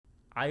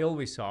I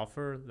always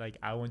offer, like,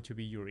 I want to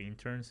be your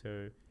intern.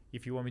 So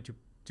if you want me to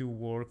do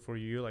work for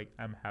you, like,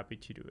 I'm happy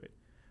to do it.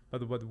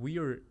 But what we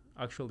are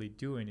actually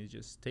doing is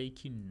just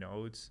taking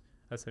notes,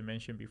 as I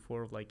mentioned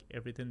before, of like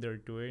everything they're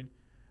doing.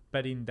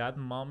 But in that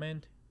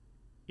moment,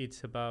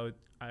 it's about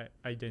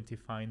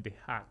identifying the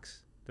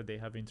hacks that they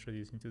have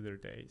introduced into their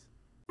days.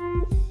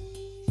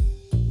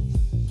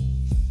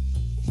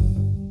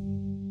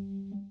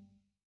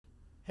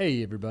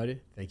 Hey, everybody.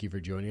 Thank you for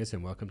joining us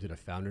and welcome to the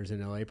Founders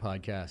in LA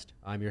podcast.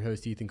 I'm your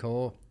host, Ethan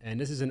Cole, and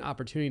this is an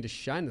opportunity to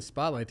shine the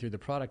spotlight through the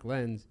product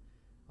lens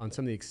on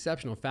some of the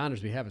exceptional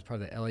founders we have as part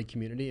of the LA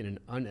community in an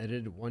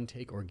unedited,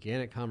 one-take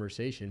organic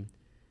conversation.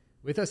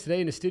 With us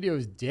today in the studio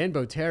is Dan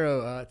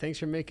Botero. Thanks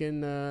for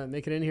making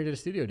it in here to the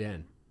studio,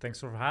 Dan. Thanks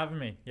for having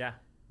me. Yeah,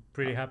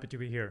 pretty happy to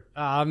be here.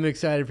 I'm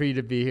excited for you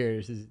to be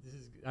here.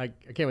 I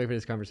can't wait for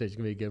this conversation. It's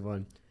going to be a good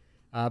one.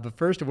 But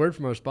first, a word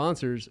from our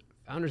sponsors.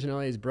 Founders in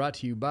LA is brought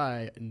to you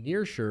by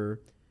Nearshore.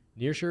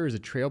 Nearshore is a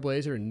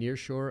trailblazer in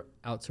nearshore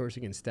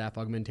outsourcing and staff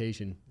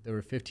augmentation. With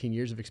over 15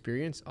 years of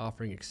experience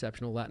offering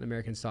exceptional Latin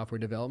American software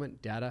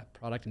development, data,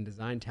 product, and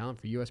design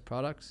talent for U.S.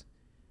 products,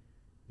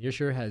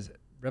 Nearshore has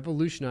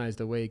revolutionized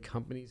the way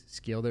companies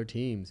scale their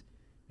teams.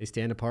 They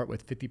stand apart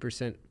with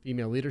 50%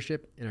 female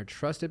leadership and are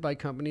trusted by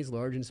companies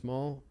large and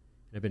small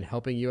and have been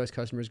helping U.S.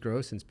 customers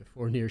grow since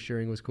before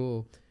nearshoring was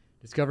cool.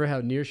 Discover how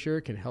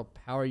Nearshore can help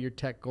power your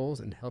tech goals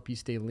and help you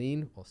stay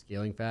lean while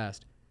scaling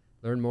fast.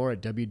 Learn more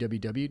at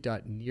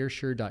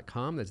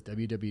www.nearshore.com. That's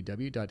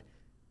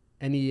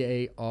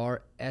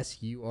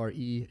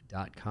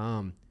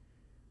www.nearsure.com.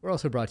 We're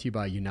also brought to you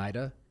by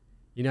Unita.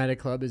 Unita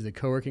Club is the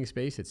co-working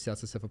space that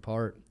sets us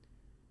apart.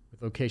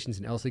 With locations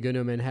in El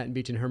Segundo, Manhattan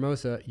Beach, and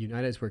Hermosa,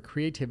 Unita is where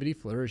creativity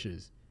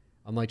flourishes.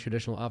 Unlike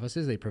traditional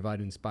offices, they provide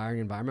an inspiring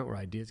environment where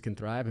ideas can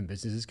thrive and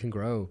businesses can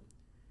grow.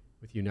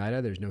 With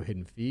Unita, there's no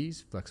hidden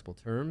fees, flexible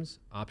terms,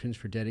 options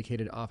for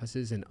dedicated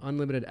offices, and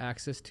unlimited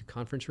access to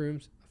conference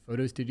rooms, a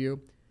photo studio,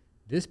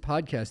 this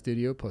podcast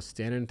studio, plus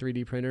standard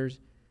 3D printers,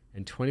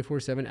 and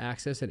 24/7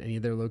 access at any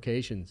of their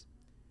locations.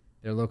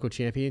 They're local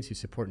champions who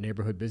support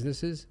neighborhood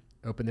businesses,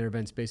 open their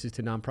event spaces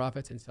to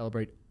nonprofits, and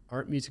celebrate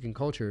art, music, and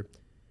culture.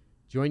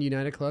 Join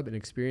Unita Club and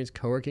experience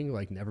co-working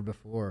like never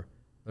before.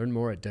 Learn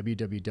more at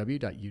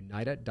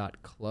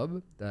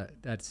www.unita.club.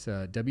 That's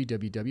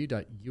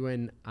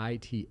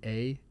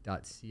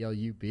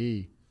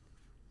www.unita.club.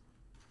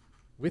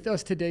 With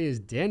us today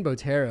is Dan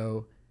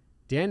Botero.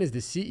 Dan is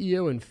the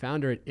CEO and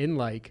founder at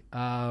inlike.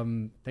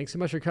 Thanks so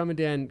much for coming,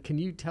 Dan. Can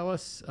you tell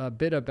us a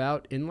bit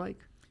about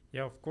inlike?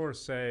 Yeah, of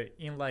course.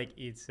 inlike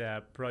is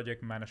a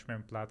project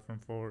management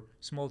platform for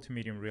small to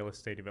medium real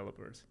estate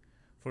developers,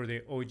 for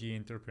the OG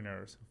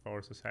entrepreneurs of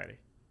our society.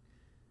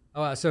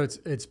 Oh, so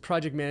it's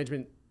project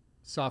management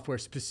software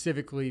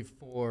specifically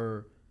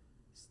for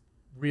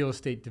real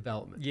estate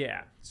development.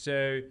 Yeah.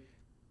 So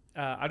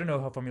I don't know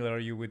how familiar are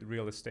you with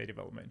real estate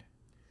development.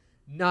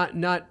 Not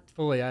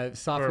fully.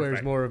 Software Perfect.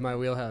 is more of my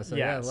wheelhouse. So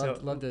Yeah,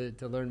 love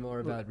to learn more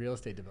about real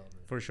estate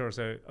development. For sure.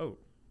 So,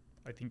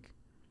 I think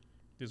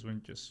this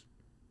one, just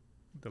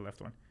the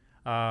left one.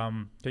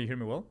 Can you hear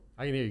me well?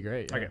 I can hear you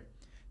great. Yeah. Okay.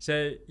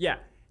 So, yeah,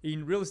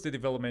 in real estate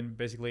development,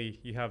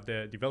 basically you have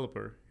the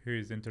developer who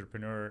is the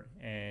entrepreneur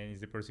and is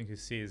the person who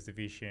sees the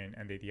vision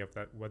and the idea of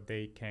that, what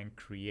they can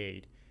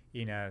create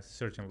in a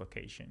certain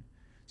location.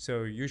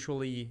 So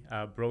usually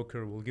a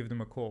broker will give them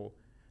a call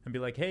and be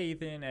like, hey,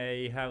 Ethan,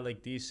 I have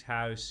like this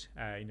house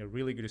in a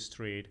really good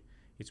street.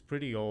 It's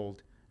pretty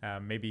old.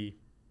 Maybe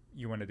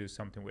you want to do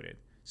something with it.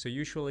 So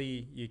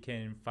usually you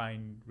can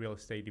find real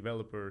estate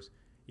developers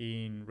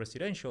in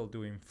residential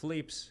doing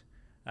flips,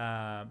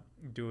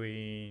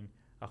 doing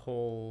a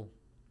whole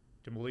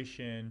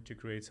demolition to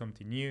create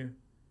something new,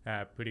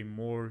 putting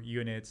more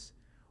units,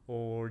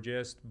 or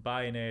just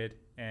buying it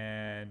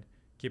and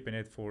keeping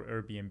it for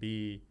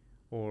Airbnb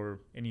or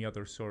any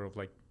other sort of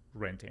like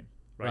renting,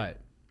 right?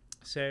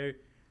 So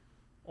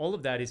all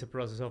of that is a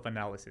process of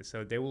analysis.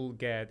 So they will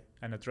get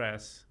an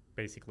address,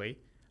 basically,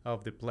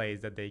 of the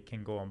place that they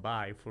can go and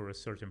buy for a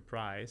certain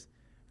price.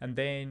 And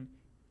then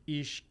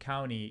each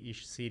county,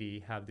 each city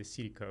have the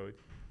city code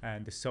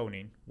and the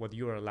zoning, what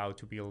you are allowed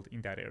to build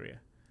in that area.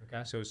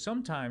 Okay. So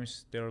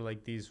sometimes there are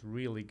like these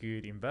really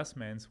good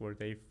investments where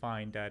they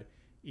find that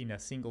in a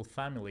single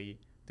family,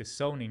 the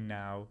zoning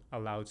now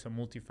allows a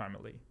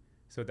multifamily.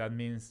 So that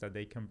means that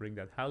they can bring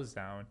that house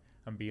down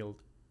and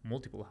build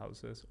multiple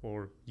houses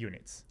or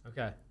units.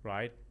 Okay.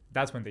 Right?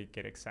 That's when they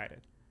get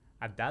excited.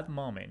 At that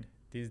moment,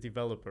 this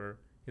developer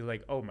is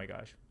like, oh my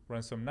gosh,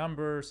 run some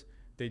numbers.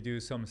 They do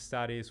some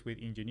studies with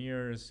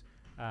engineers,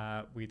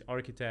 with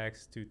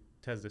architects to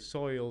test the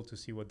soil to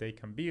see what they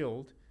can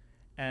build.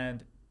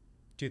 And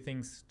two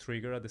things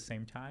trigger at the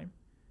same time.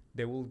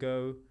 They will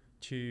go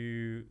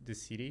to the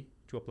city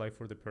to apply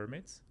for the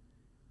permits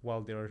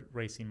while they're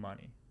raising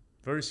money.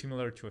 Very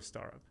similar to a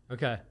startup.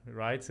 Okay.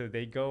 Right? So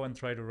they go and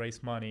try to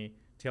raise money,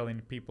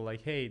 telling people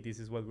like, hey, this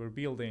is what we're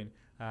building.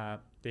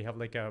 They have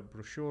like a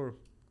brochure,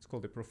 it's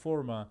called the pro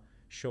forma,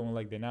 showing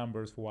like the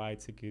numbers, why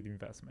it's a good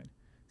investment.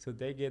 So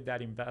they get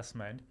that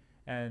investment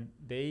and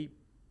they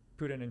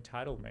put an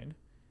entitlement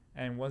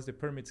And once the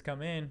permits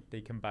come in,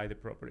 they can buy the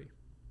property.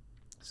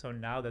 So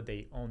now that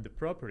they own the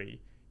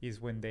property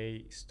is when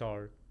they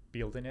start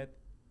building it.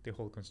 The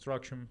whole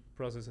construction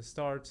process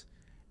starts,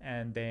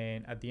 and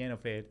then at the end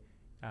of it,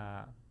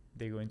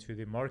 they go into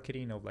the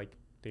marketing of like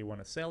they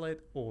want to sell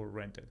it or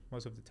rent it.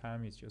 Most of the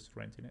time, it's just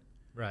renting it,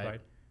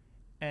 right?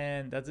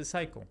 And that's the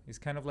cycle. It's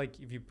kind of like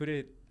if you put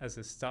it as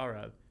a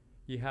startup,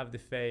 you have the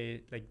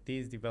phase like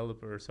these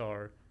developers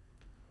are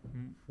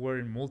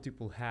wearing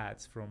multiple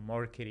hats from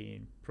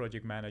marketing,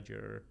 project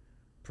manager,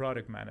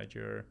 product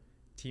manager,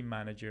 team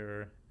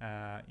manager,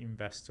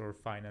 investor,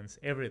 finance,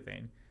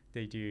 everything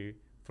they do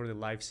for the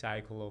life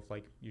cycle of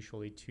like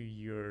usually 2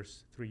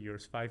 years, 3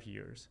 years, 5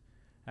 years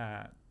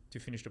to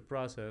finish the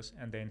process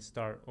and then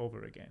start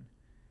over again.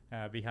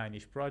 Behind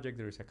each project,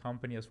 there is a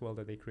company as well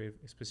that they create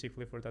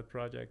specifically for that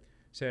project.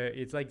 So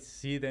it's like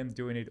see them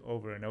doing it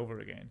over and over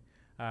again.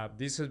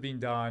 This has been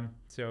done.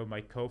 So my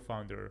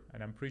co-founder,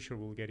 and I'm pretty sure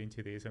we'll get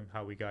into this and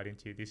how we got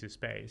into this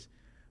space.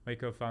 My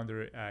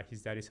co-founder,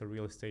 his dad is a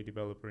real estate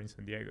developer in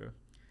San Diego.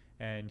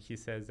 And he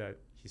says that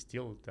he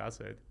still does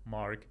it.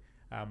 Mark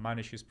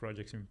manages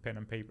projects in pen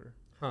and paper.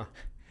 Huh.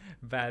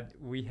 But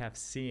we have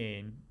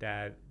seen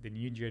that the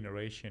new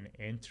generation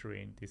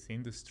entering this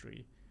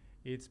industry,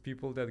 it's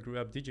people that grew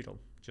up digital,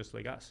 just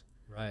like us.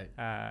 Right.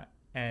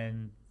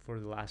 And for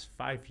the last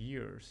 5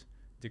 years,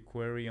 the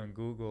query on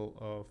Google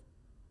of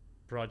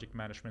project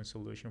management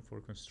solution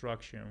for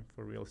construction,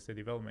 for real estate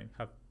development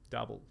have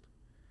doubled.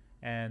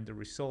 And the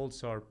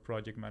results are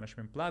project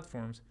management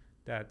platforms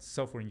that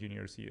software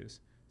engineers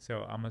use.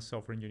 So I'm a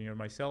software engineer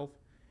myself,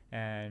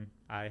 and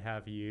I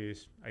have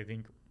used, I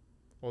think,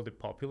 all the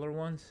popular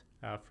ones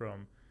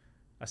from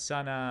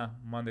Asana,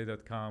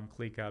 Monday.com,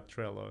 ClickUp,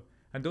 Trello.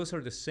 And those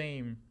are the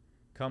same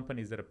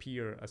companies that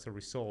appear as a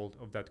result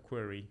of that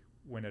query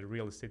when a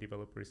real estate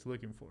developer is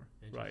looking for,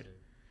 right?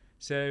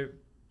 So,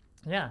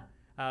 yeah,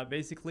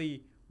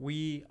 basically,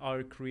 we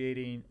are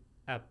creating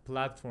a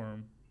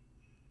platform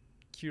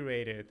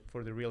curated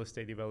for the real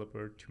estate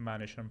developer to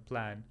manage and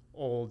plan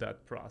all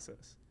that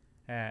process.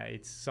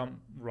 It's some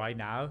right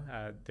now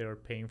they're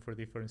paying for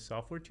different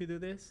software to do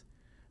this,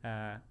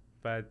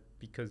 but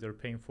because they're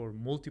paying for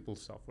multiple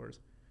softwares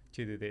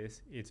to do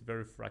this, it's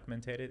very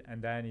fragmented,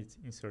 and then it's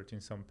inserting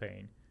some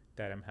pain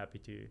that I'm happy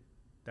to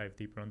dive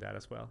deeper on that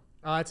as well.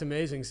 Oh, that's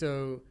amazing.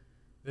 So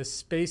the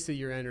space that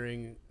you're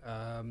entering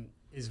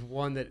is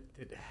one that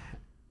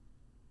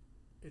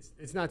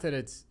it's not that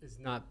it's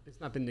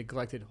not been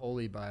neglected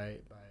wholly by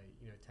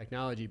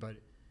technology, but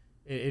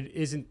it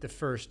isn't the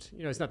first,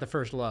 it's not the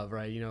first love,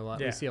 right?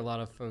 We see a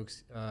lot of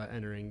folks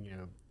entering,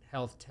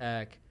 health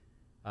tech,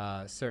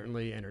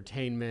 certainly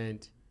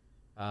entertainment,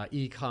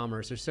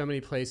 e-commerce. There's so many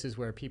places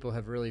where people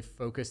have really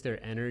focused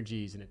their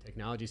energies in a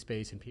technology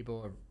space, and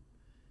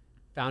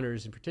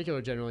founders in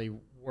particular generally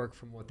work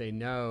from what they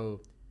know,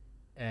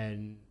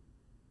 and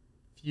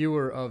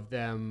fewer of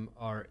them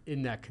are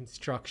in that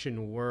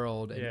construction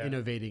world and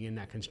innovating in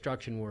that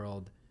construction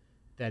world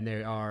than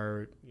they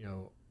are,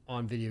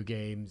 on video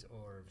games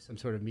or some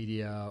sort of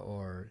media,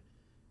 or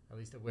at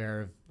least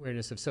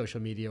awareness of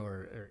social media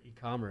or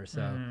e-commerce.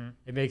 So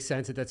it makes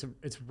sense that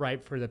it's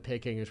ripe for the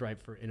picking. It's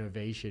ripe for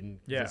innovation.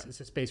 Yeah.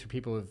 It's a space where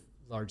people have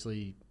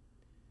largely,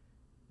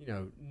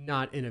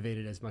 not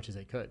innovated as much as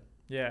they could.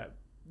 Yeah.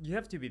 You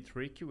have to be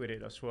tricky with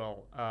it as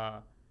well.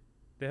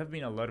 There have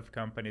been a lot of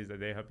companies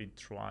that they have been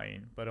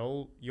trying, but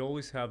you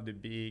always have the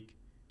big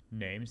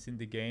names in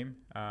the game.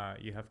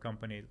 You have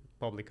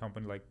public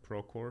company like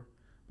Procore,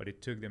 but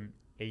it took them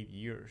 8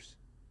 years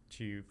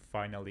to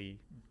finally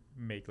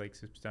make like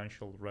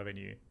substantial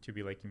revenue to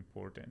be like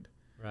important.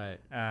 Right.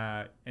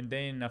 And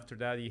then after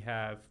that, you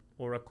have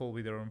Oracle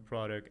with their own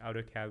product,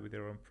 AutoCAD with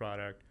their own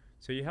product.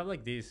 So you have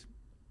like these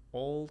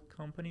old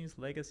companies,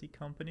 legacy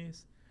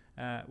companies,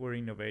 where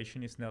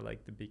innovation is not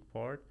like the big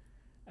part.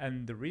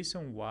 And the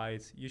reason why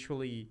it's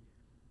usually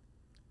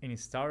in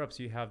startups,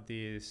 you have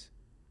this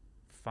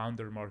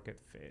founder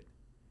market fit.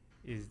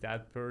 Is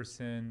that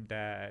person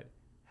that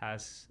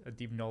has a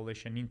deep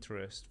knowledge and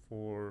interest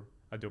for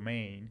a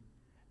domain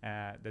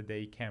that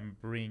they can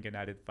bring an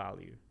added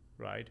value,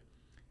 right?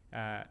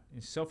 In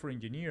software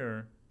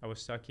engineer, I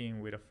was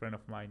talking with a friend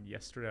of mine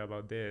yesterday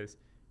about this,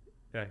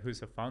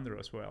 who's a founder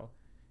as well.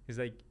 He's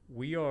like,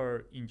 we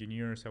are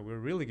engineers and we're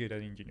really good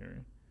at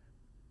engineering.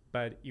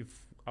 But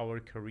if our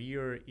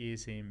career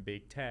is in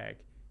big tech,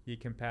 you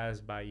can pass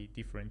by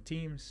different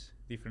teams,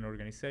 different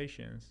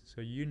organizations.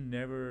 So you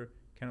never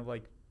kind of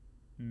like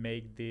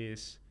make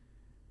this,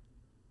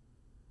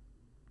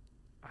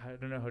 I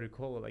don't know how to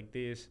call it, like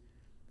this.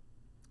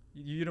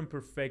 You don't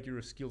perfect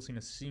your skills in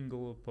a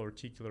single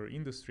particular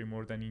industry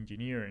more than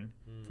engineering.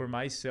 For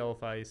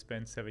myself, I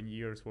spent 7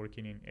 years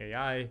working in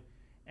AI,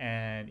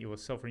 and it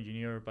was software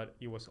engineer, but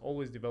it was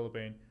always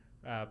developing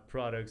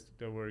products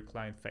that were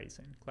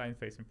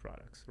client-facing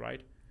products,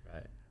 right?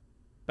 Right.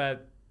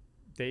 But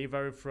they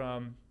vary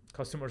from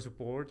customer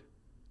support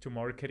to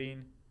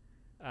marketing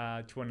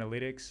to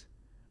analytics,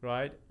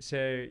 right?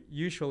 So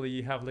usually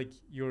you have like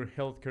your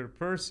healthcare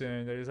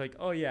person that is like,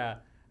 oh yeah,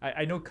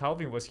 I know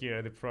Calvin was here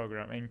at the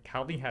program, and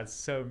Calvin has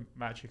so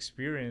much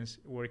experience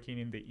working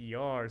in the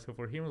ER. So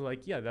for him,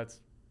 like, yeah,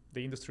 that's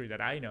the industry that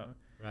I know.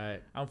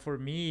 Right. And for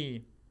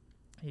me,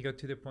 he got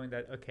to the point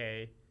that,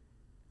 okay,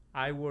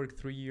 I worked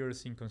 3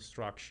 years in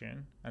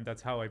construction, and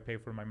that's how I pay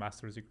for my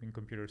master's degree in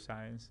computer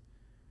science.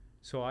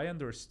 So I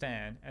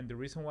understand, and the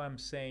reason why I'm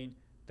saying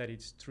that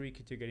it's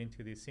tricky to get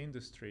into this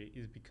industry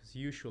is because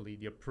usually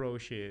the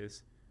approach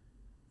is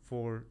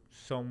for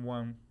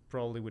someone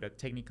probably with a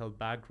technical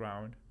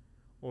background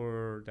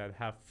or that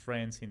have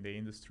friends in the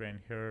industry and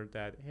heard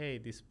that, hey,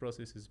 this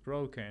process is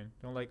broken.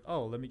 They're like,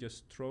 oh, let me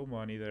just throw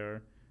money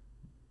there,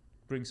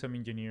 bring some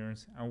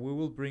engineers, and we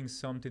will bring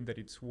something that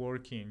it's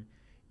working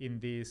in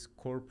this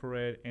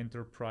corporate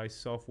enterprise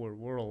software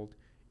world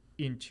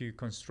into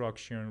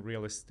construction,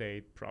 real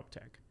estate, prop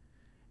tech.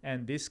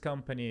 And these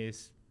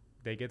companies,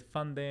 they get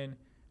funding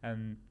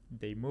and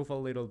they move a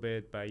little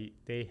bit, but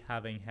they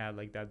haven't had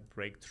like that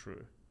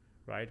breakthrough,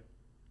 right?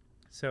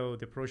 So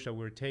the approach that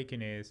we're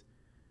taking is,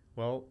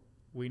 well,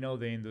 we know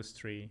the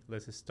industry.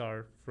 Let's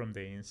start from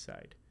the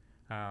inside.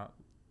 Uh,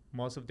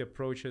 Most of the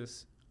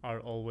approaches are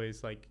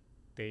always like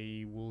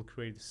they will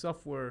create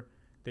software.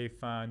 They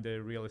find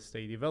the real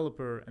estate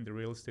developer, and the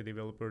real estate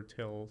developer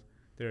tells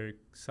their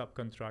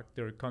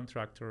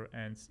contractor,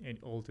 and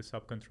all the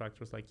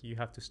subcontractors like, you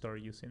have to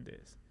start using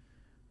this.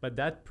 But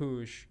that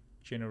push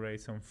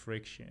generates some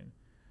friction,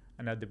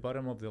 and at the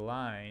bottom of the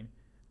line,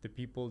 the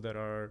people that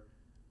are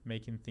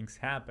making things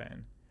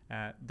happen,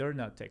 they're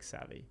not tech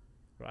savvy,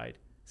 right?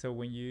 So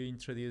when you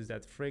introduce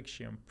that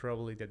friction,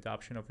 probably the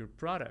adoption of your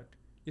product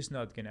is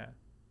not gonna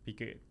be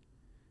good.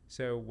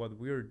 So what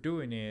we're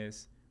doing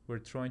is we're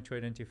trying to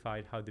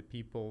identify how the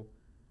people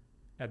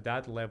at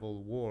that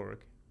level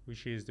work,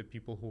 which is the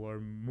people who are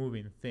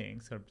moving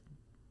things, are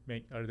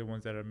the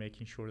ones that are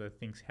making sure that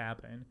things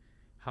happen.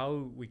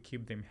 How we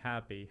keep them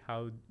happy,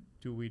 how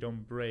do we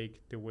don't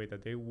break the way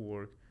that they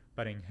work,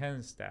 but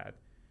enhance that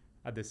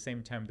at the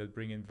same time that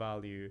bringing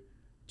value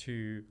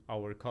to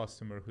our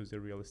customer who's the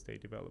real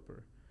estate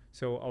developer.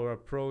 So our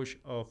approach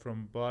of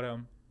from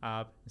bottom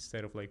up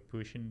instead of like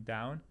pushing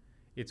down,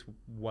 it's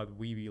what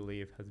we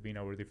believe has been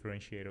our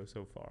differentiator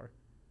so far.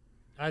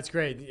 That's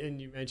great. And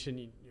you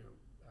mentioned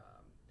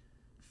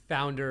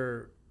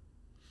founder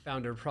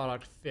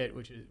product fit,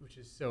 which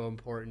is so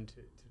important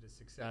to the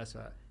success.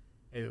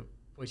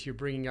 What you're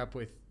bringing up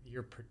with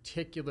your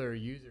particular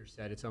user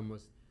set, it's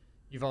almost,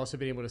 you've also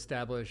been able to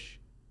establish,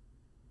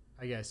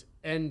 I guess,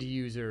 end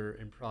user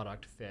and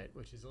product fit,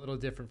 which is a little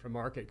different from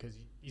market, because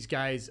these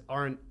guys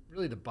aren't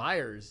really the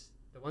buyers.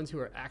 The ones who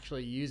are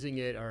actually using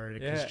it are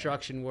in a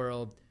construction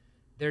world.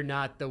 They're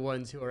not the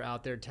ones who are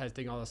out there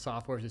testing all the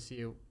software to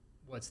see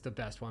what's the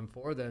best one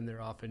for them.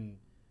 They're often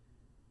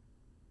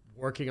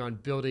working on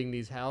building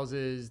these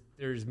houses.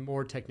 There's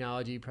more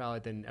technology probably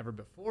than ever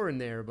before in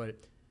there, but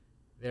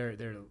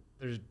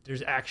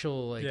there's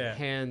actual like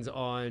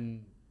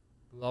hands-on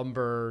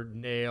lumber,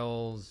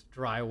 nails,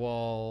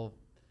 drywall,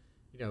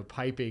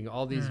 piping,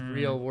 all these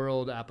real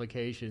world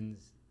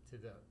applications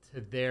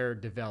to their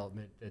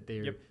development that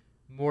they're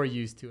more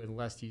used to and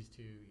less used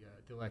to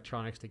the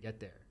electronics to get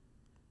there.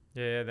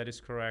 Yeah, that is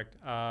correct.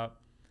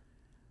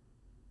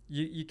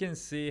 You can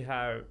see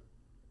how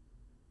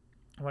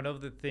one of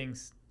the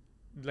things,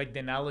 like the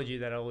analogy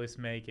that I always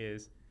make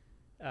is,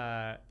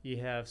 you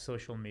have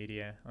social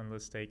media, and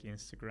let's take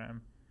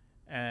Instagram.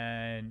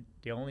 And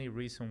the only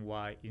reason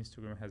why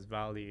Instagram has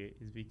value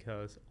is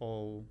because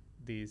all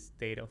this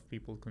data of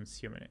people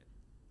consuming it,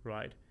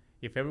 right?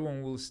 If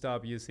everyone will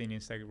stop using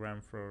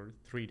Instagram for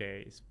 3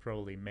 days,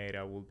 probably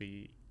Meta will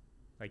be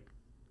like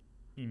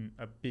in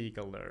a big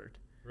alert,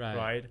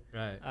 right?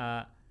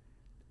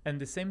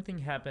 And the same thing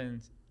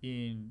happens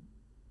in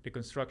the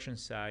construction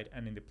side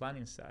and in the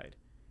planning side.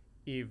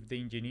 If the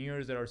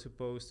engineers that are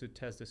supposed to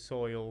test the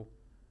soil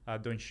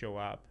don't show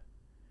up,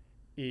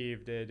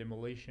 if the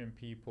demolition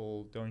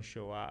people don't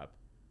show up,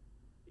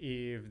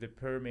 if the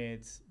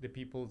permits, the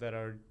people that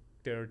are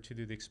there to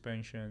do the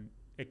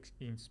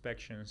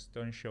inspections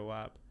don't show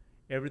up,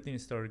 everything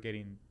starts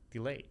getting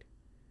delayed.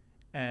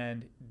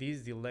 And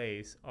these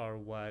delays are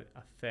what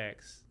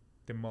affects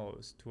the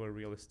most to a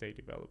real estate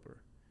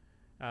developer.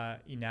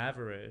 In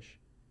average,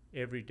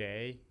 every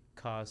day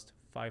costs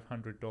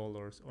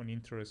 $500 on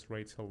interest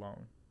rates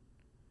alone.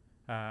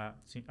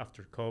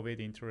 After COVID,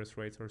 interest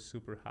rates are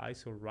super high.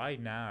 So right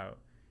now,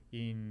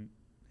 in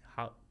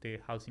the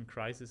housing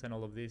crisis and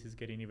all of this is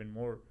getting even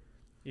more,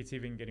 it's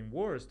even getting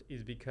worse,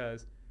 is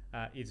because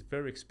it's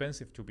very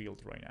expensive to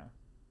build right now,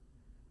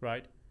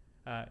 right?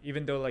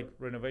 Even though like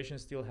renovation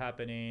is still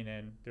happening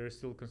and there's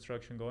still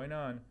construction going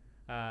on,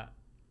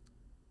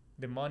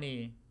 the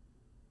money,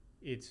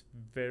 it's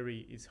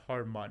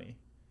hard money.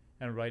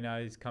 And right now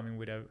it's coming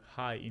with a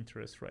high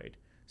interest rate.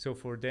 So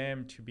for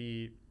them to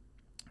be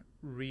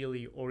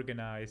really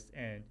organized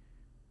and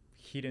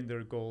hitting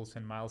their goals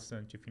and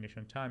milestones to finish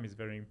on time is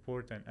very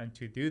important. And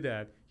to do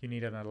that, you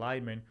need an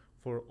alignment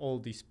for all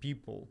these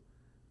people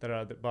that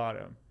are at the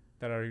bottom,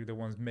 that are the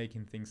ones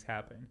making things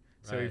happen.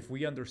 So if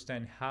we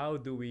understand how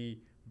do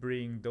we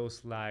bring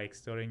those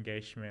likes, their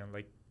engagement,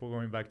 like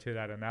going back to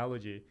that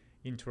analogy,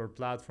 into our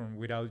platform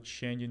without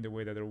changing the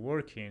way that they're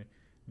working,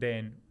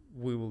 then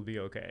we will be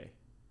okay.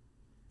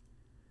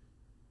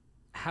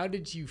 How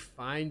did you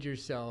find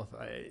yourself?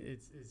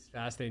 It's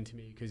fascinating to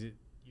me because you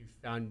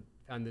found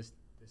this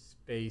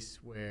space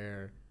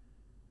where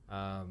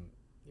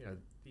you know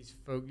these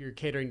folk you're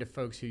catering to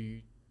folks who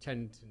you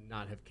tend to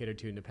not have catered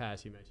to in the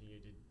past. You mentioned you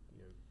did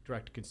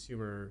direct to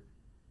consumer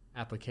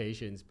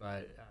applications,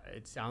 but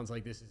it sounds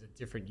like this is a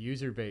different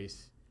user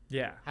base.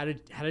 Yeah. How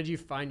did you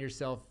find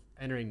yourself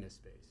entering this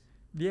space?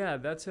 Yeah,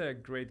 that's a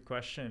great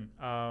question.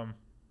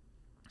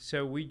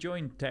 So we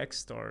joined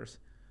Techstars.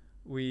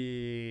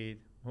 We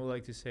would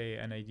like to say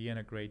an idea and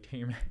a great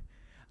team.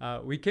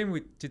 We came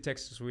to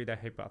Texas with a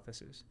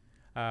hypothesis.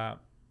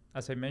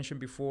 As I mentioned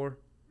before,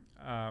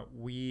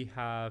 we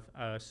have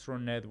a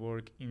strong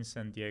network in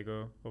San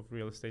Diego of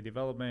real estate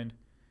development.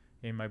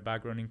 In my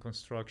background in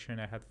construction,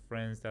 I had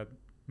friends that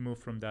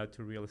moved from that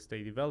to real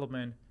estate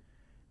development.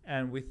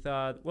 And we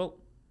thought, well,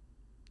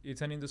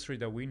 it's an industry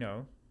that we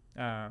know.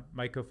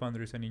 My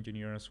co-founder is an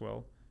engineer as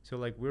well. So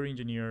like we're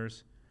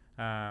engineers.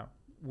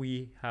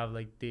 We have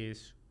like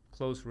this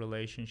close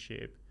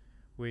relationship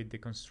with the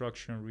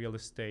construction real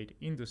estate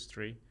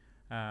industry.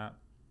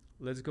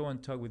 Let's go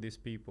and talk with these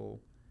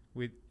people.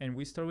 And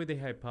we start with the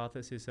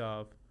hypothesis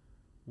of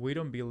we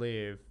don't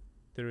believe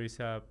there is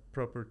a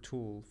proper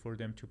tool for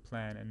them to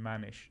plan and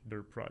manage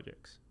their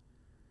projects.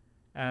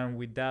 And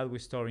with that, we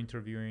start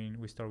interviewing.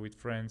 We start with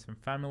friends and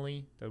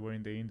family that were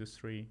in the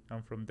industry.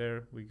 And from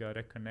there, we got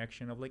a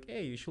connection of like,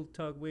 hey, you should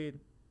talk with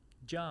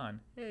John.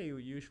 Hey,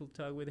 you should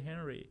talk with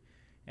Henry.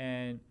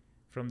 And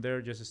from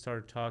there, just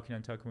start talking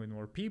with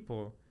more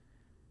people.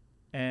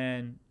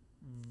 And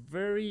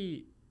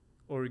very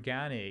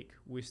organic,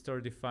 we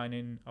start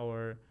defining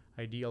our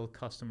ideal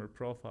customer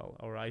profile,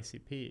 our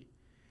ICP.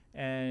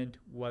 And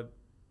what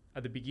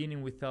at the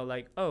beginning we thought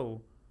like,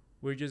 oh,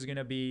 we're just going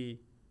to be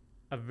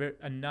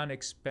a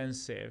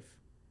non-expensive,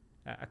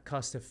 a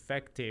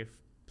cost-effective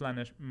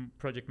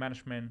project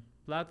management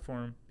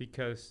platform,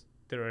 because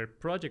there are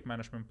project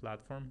management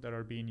platforms that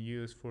are being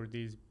used for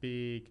these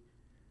big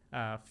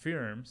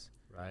firms,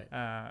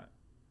 right?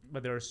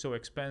 But they are so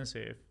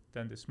expensive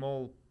that the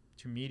small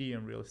to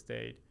medium real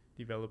estate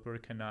developer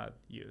cannot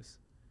use.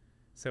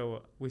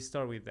 So we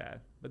start with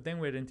that, but then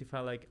we identify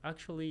like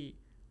actually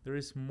there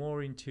is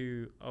more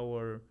into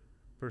our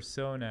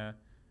persona,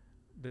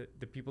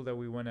 the people that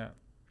we want to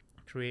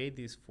create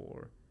this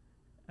for.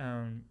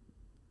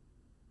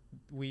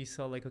 We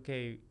saw like,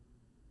 okay,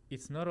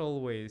 it's not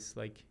always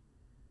like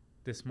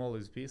the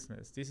smallest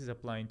business. This is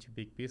applying to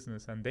big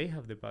business and they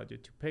have the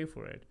budget to pay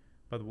for it,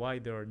 but why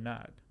they are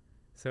not?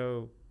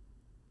 So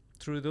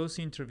through those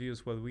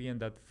interviews, what we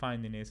end up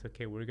finding is,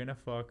 okay, we're going to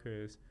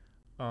focus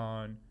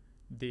on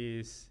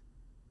these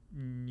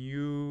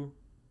new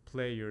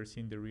players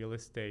in the real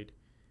estate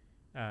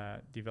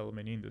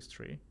development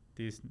industry,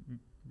 these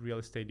real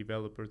estate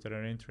developers that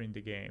are entering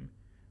the game,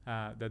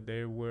 that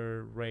they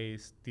were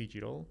raised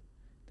digital,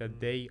 that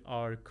they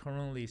are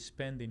currently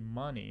spending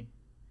money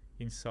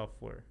in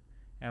software.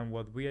 And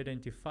what we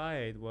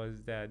identified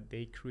was that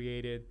they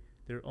created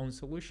their own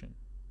solution.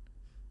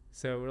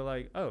 So we're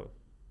like, oh,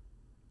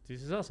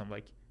 this is awesome.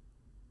 Like,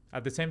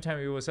 at the same time,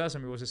 it was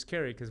awesome. It was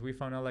scary because we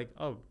found out like,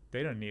 oh,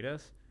 they don't need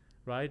us,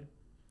 right?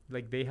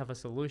 Like they have a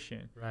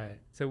solution. Right.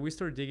 So we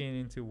started digging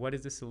into what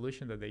is the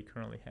solution that they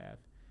currently have.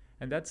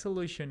 And that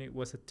solution, it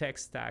was a tech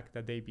stack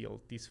that they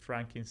built, this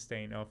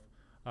Frankenstein of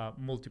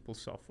multiple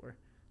software.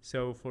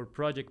 So for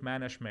project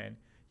management,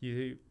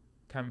 you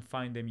can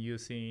find them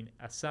using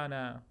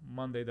Asana,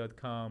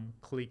 Monday.com,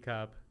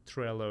 ClickUp,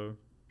 Trello.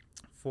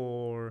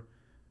 For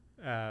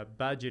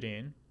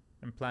budgeting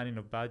and planning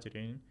of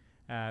budgeting,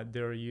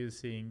 they're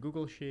using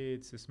Google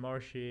Sheets,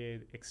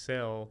 Smartsheet,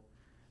 Excel.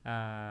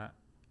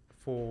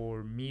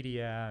 For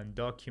media and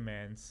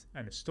documents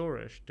and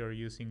storage, they're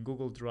using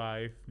Google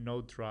Drive,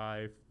 Node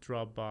Drive,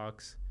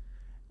 Dropbox.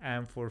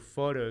 And for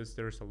photos,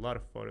 there's a lot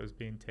of photos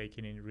being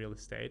taken in real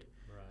estate,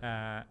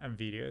 right, and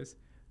videos.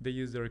 They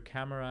use their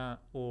camera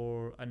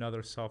or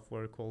another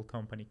software called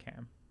Company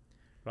Cam,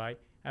 right?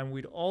 And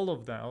with all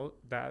of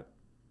that,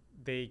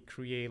 they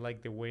create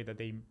like the way that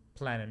they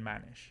plan and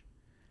manage.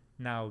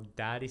 Now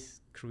that is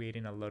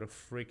creating a lot of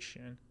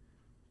friction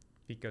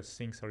because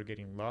things are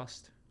getting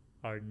lost,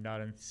 are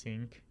not in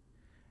sync,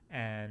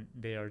 and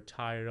they are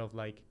tired of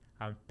like,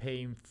 I'm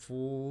paying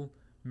full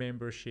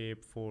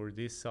membership for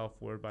this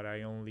software, but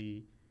I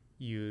only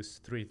use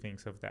 3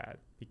 things of that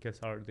because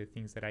are the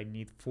things that I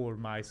need for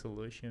my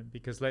solution.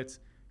 Because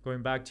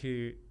going back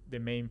to the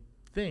main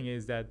thing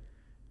is that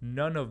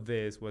none of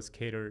this was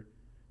catered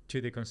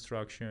to the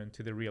construction,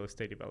 to the real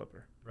estate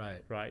developer.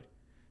 Right.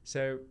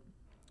 So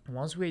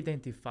once we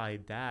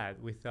identified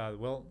that, we thought,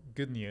 well,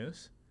 good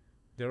news.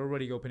 They're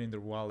already opening their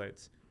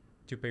wallets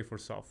to pay for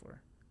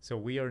software. So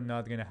we are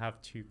not going to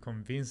have to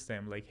convince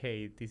them like,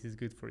 hey, this is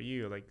good for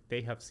you. Like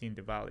they have seen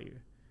the value.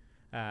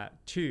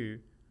 2,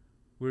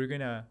 we're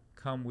going to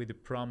come with the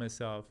promise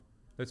of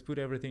let's put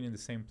everything in the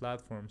same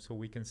platform so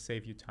we can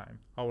save you time.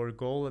 Our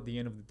goal at the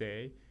end of the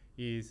day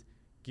is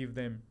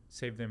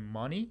save them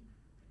money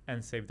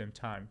and save them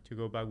time to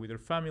go back with their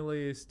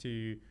families,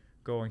 to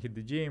go and hit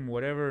the gym,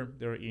 whatever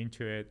they're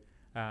into it.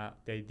 The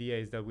idea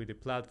is that with the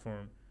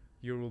platform,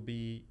 you will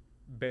be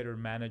better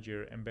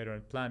manager and better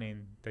at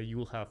planning, that you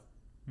will have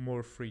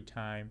more free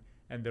time,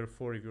 and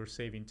therefore if you're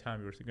saving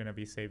time, you're going to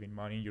be saving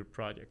money in your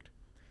project.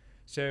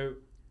 So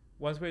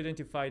once we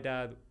identified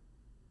that,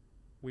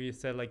 we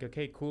said like,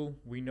 okay, cool,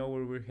 we know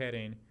where we're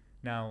heading.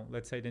 Now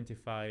let's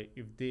identify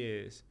if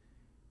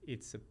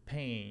it's a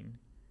pain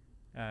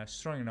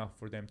strong enough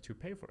for them to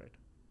pay for it.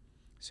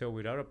 So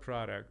without a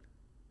product,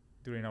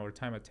 during our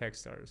time at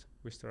Techstars,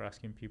 we start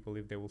asking people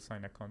if they will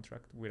sign a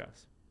contract with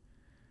us.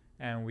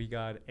 And we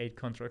got 8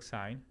 contracts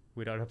signed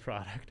without a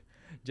product,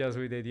 just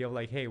with the idea of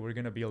like, hey, we're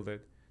going to build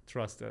it.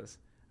 Trust us.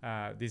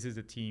 This is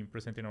the team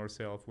presenting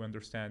ourselves. We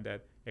understand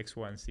that X,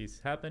 Y, and Z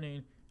is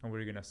happening, and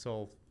we're going to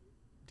solve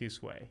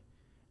this way.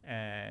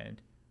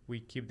 And we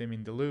keep them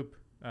in the loop.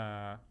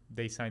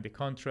 They sign the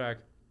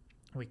contract.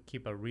 We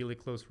keep a really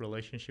close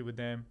relationship with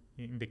them.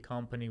 In the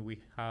company, we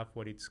have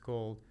what it's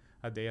called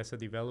a day as a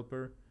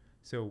developer.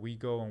 So we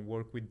go and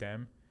work with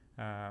them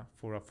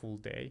for a full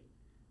day.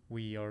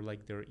 We are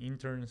like their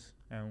interns,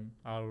 and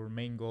our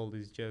main goal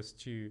is just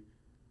to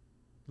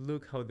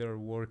look how they're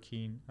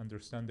working,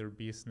 understand their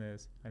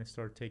business, and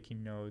start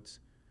taking notes.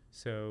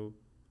 So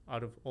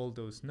out of all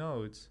those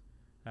notes,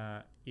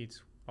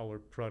 it's our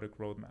product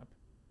roadmap.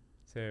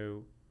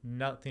 So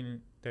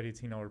nothing that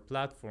is in our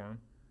platform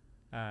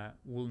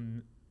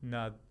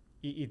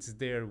it's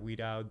there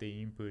without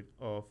the input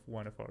of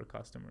one of our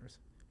customers.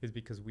 It's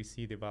because we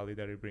see the value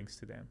that it brings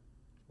to them.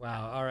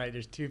 Wow. All right.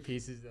 There's 2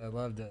 pieces that I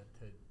love to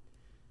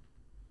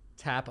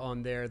tap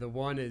on there. The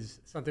one is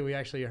something we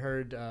actually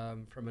heard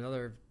from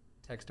another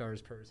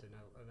Techstars person.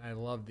 I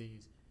love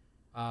these.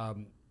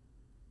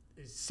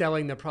 Is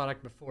selling the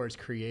product before it's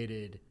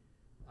created.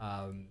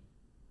 And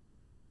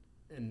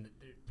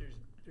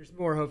there's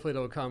more hopefully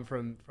that'll come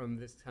from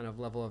this kind of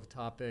level of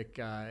topic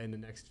in the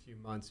next few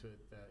months with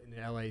in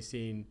the LA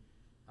scene.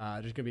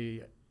 There's going to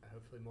be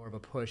hopefully more of a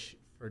push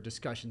for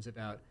discussions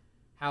about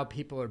how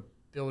people are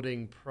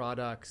building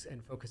products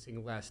and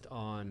focusing less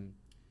on,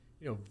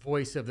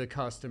 voice of the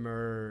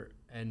customer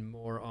and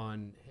more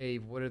on, hey,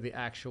 what are the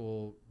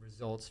actual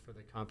results for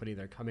the company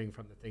that are coming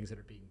from the things that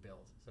are being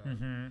built? So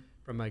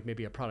from like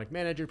maybe a product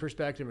manager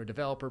perspective or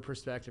developer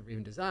perspective or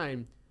even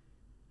design,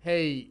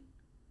 hey,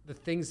 the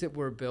things that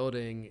we're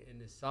building in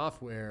the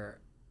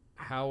software,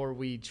 how are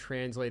we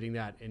translating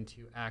that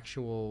into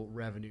actual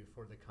revenue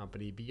for the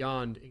company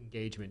beyond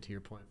engagement? To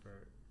your point, for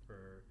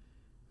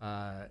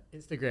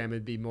Instagram,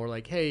 it'd be more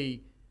like,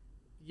 hey,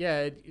 yeah,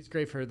 it's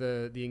great for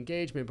the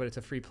engagement, but it's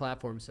a free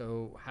platform.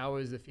 So how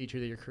is the feature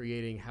that you're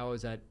creating, how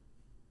is that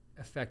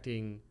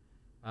affecting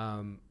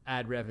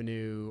ad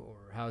revenue,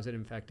 or how is it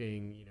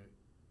affecting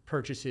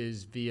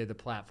purchases via the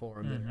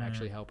platform that are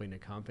actually helping the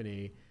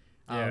company?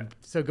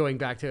 So going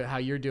back to how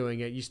you're doing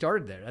it, you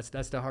started there.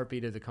 That's the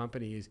heartbeat of the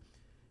company is,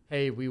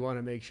 hey, we want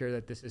to make sure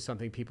that this is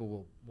something people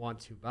will want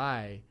to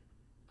buy.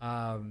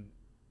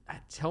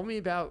 Tell me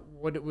about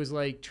what it was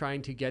like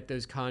trying to get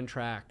those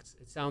contracts.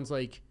 It sounds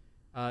like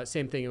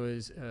same thing. It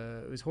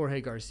was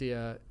Jorge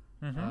Garcia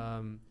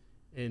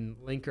in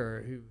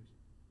Linker who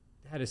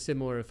had a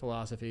similar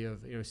philosophy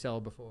of sell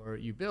before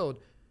you build.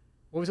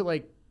 What was it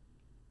like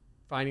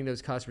finding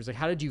those customers? Like,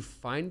 how did you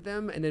find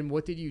them, and then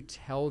what did you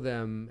tell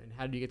them, and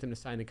how did you get them to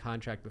sign the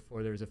contract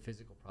before there was a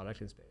physical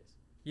product in space?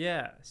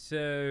 Yeah.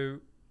 So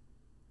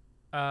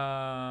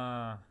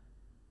to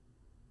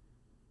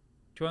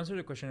answer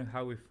the question of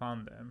how we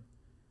found them,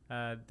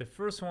 the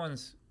first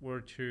ones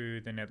were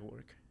through the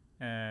network,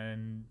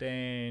 and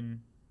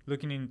then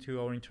looking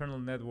into our internal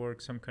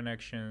network, some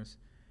connections,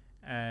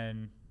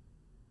 and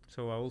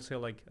so I will say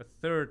like a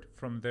third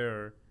from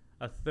there,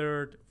 a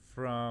third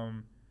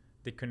from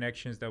the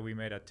connections that we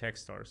made at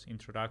Techstars,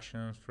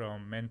 introductions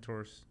from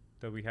mentors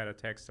that we had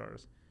at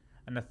Techstars,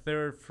 and a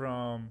third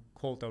from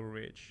cold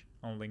outreach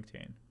on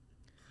LinkedIn.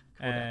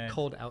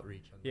 Cold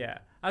outreach. Yeah,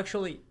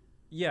 actually,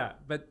 yeah,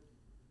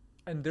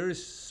 and there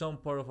is some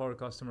part of our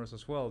customers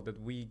as well that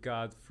we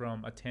got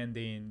from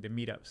attending the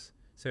meetups.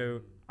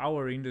 So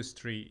our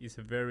industry is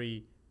a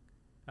very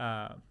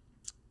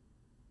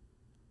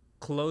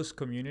close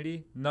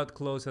community, not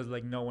close as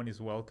like no one is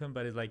welcome,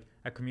 but it's like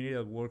a community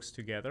that works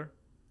together.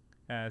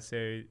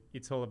 So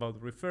it's all about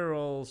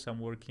referrals. I'm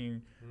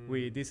working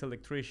with this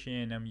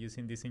electrician, I'm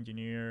using this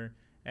engineer,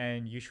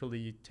 and usually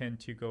you tend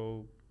to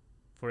go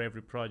for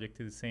every project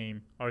to the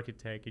same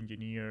architect,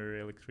 engineer,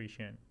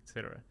 electrician,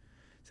 etc.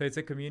 So it's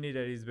a community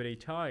that is very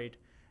tight,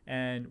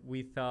 and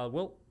we thought,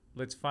 well,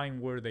 let's find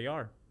where they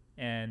are.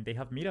 And they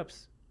have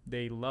meetups.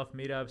 They love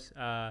meetups.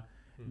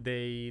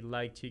 They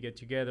like to get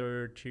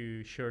together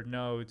to share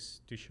notes,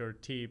 to share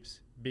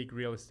tips. Big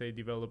real estate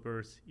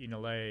developers in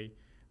LA,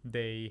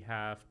 they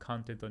have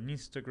content on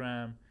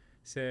Instagram.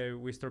 So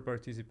we start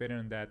participating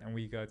in that, and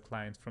we got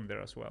clients from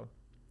there as well.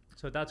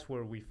 So that's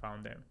where we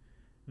found them.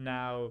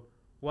 Now,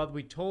 what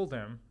we told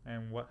them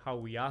and how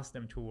we asked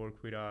them to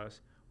work with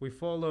us, we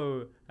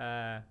follow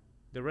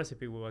the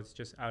recipe was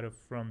just out of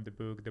from the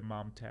book The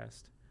Mom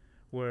Test,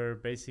 where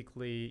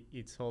basically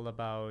it's all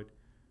about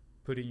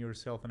putting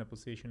yourself in a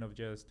position of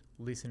just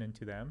listening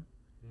to them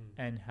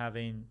and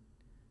having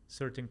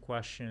certain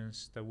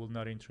questions that will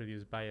not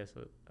introduce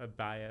a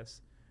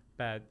bias,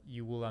 but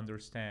you will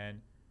understand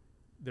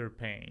their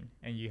pain,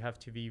 and you have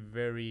to be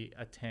very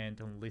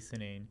attent on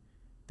listening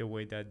the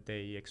way that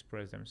they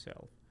express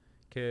themselves.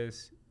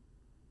 Because,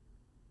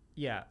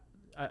 yeah,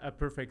 a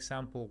perfect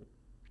example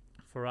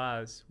for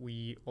us,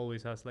 we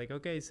always ask like,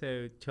 okay,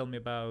 so tell me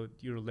about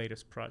your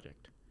latest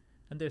project,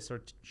 and they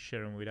start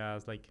sharing with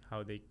us like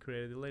how they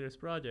created the latest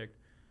project.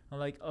 And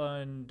like,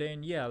 and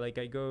then yeah, like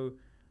I go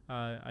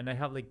and I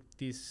have like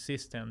this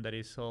system that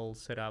is all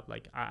set up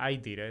like I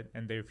did it,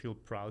 and they feel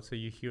proud. So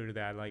you hear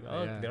that like,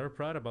 oh, Yeah. they're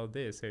proud about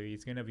this. So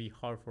it's gonna be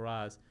hard for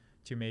us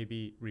to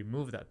maybe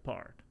remove that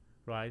part,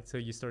 right? So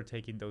you start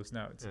taking those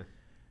notes, Yeah.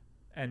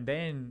 and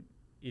then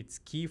it's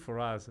key for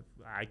us.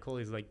 I call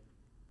it like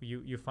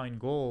you find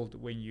gold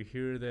when you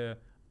hear the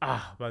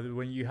but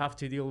when you have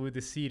to deal with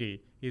the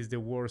city is the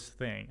worst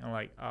thing. I'm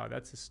like,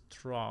 that's a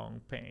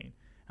strong pain.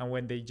 And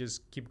when they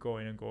just keep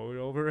going and going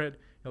over it,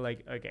 you're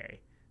like, okay,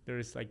 there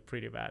is like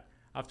pretty bad.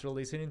 After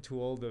listening to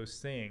all those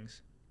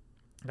things,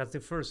 that's the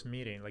first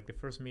meeting. Like the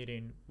first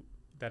meeting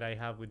that I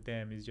have with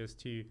them is just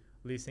to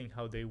listen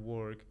how they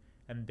work,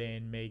 and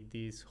then make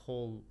this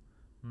whole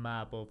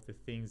map of the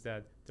things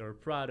that they're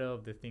proud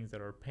of, the things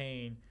that are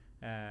pain.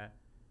 Uh,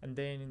 and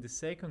then in the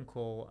second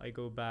call, I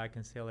go back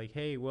and say like,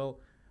 hey, well,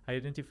 I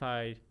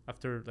identified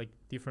after like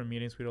different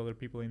meetings with other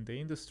people in the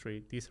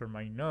industry, these are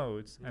my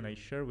notes, and I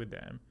share with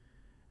them.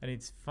 And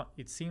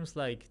it seems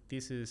like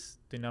this is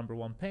the number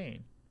one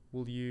pain.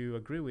 Will you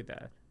agree with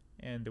that?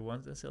 And the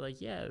ones that say like,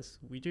 yes,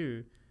 we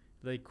do,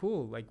 like,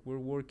 cool, like we're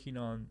working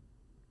on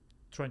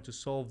trying to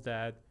solve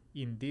that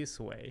in this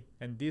way,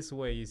 and this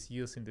way is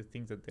using the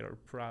things that they are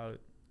proud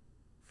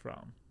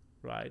from,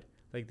 right?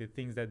 Like the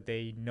things that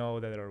they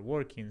know that are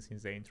working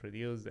since they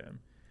introduced them,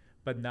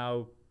 but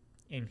now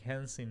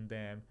enhancing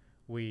them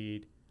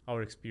with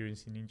our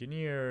experience in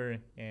engineer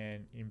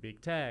and in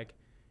big tech.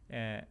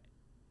 uh,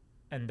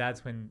 and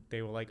that's when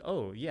they were like,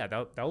 oh yeah,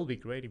 that would be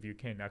great if you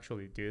can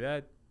actually do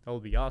that. That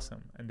would be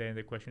awesome. And then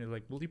the question is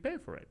like, will you pay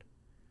for it?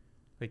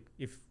 Like,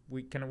 if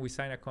we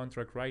sign a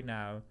contract right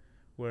now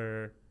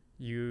where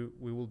we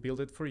will build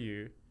it for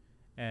you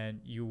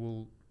and you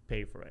will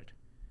pay for it.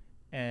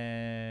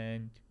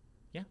 And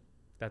yeah,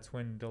 that's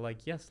when they're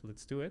like, yes,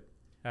 let's do it.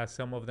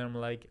 Some of them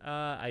like,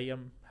 I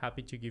am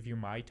happy to give you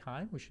my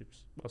time, which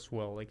is as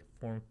well like a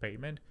form of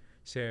payment.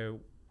 So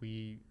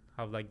we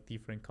have like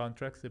different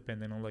contracts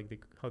depending on like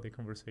how the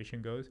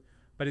conversation goes.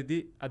 But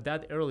at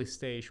that early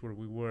stage where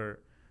we were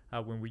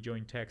when we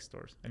joined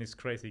Techstars, and it's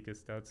crazy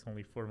because that's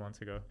only 4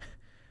 months ago.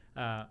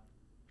 uh,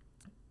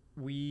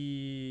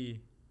 we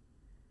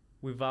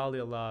we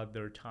value a lot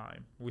their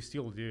time. We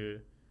still do,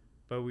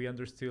 but we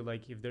understood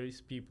like if there is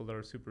people that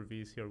are super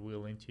busy or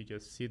willing to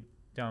just sit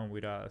down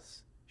with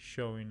us,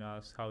 showing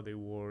us how they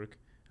work,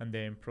 and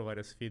then provide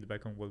us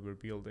feedback on what we're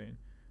building,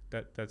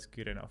 that's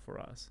good enough for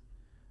us.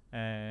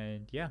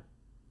 And yeah,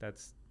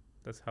 that's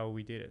how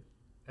we did it.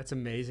 That's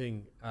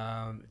amazing.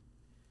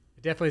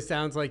 It definitely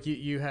sounds like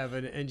you have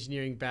an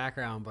engineering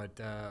background, but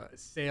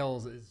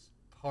sales is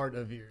part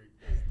of the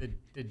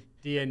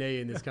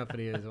DNA in this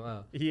company as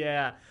well.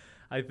 Yeah,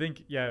 I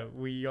think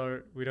we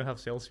don't have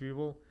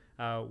salespeople.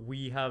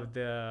 We have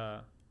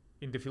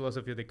in the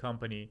philosophy of the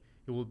company,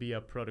 it will be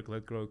a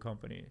product-led growth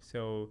company.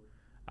 So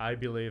I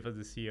believe as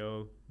the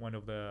CEO, one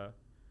of the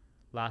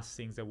last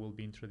things that we'll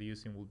be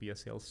introducing will be a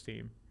sales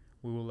team.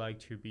 We would like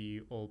to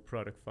be all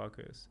product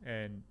focused,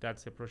 and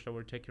that's the approach that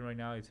we're taking right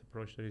now. It's an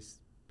approach that is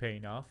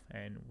paying off,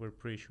 and we're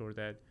pretty sure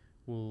that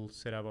we'll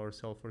set up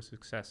ourselves for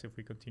success if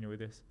we continue with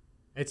this.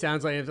 It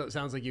sounds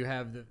like you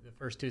have the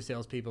first two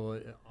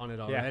salespeople on it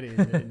already,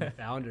 Yeah. and the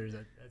founders.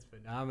 That's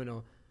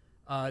phenomenal.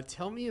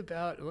 Tell me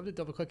about. I'd love to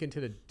double click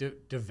into the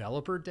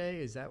developer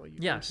day. Is that what you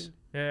mentioned?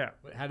 Yeah.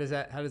 How does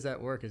that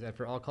work? Is that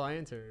for all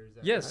clients, or is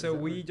that, Yeah, so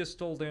we just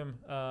told them.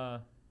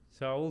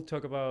 So I will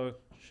talk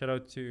about, shout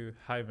out to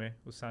Jaime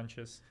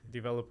Sanchez,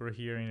 developer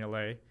here in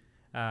LA.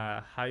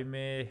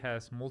 Jaime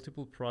has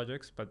multiple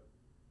projects, but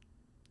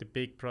the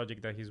big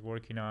project that he's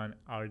working on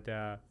are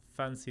the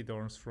fancy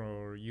dorms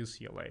for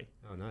UCLA.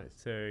 Oh, nice.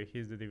 So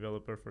he's the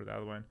developer for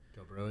that one.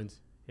 Go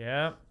Bruins.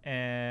 Yeah,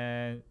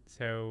 and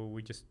so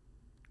we just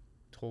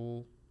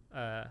told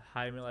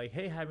Jaime like,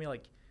 hey Jaime,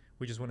 like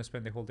we just want to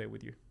spend the whole day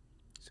with you.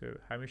 So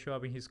Jaime showed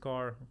up in his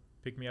car,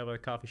 picked me up at a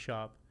coffee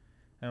shop,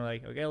 and I'm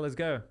like, okay, let's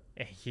go.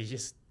 And he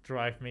just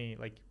drive me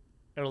like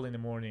early in the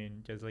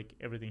morning, just like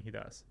everything he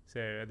does. So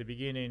at the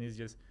beginning, it's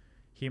just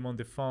him on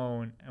the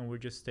phone, and we're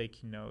just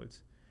taking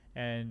notes.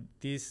 And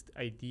this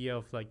idea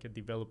of like a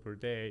developer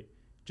day,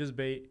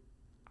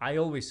 I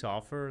always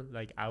offer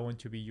like I want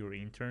to be your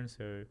intern.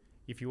 So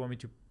if you want me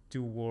to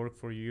do work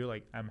for you,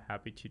 like I'm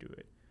happy to do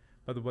it.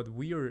 But what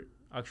we are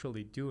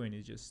actually doing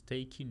is just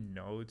taking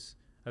notes,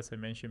 as I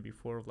mentioned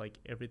before, of like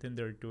everything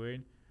they're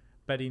doing.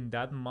 But in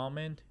that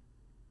moment,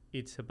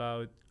 it's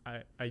about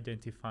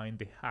identifying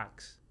the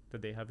hacks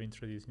that they have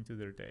introduced into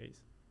their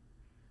days.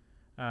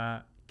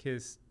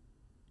 Because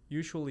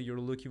usually you're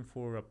looking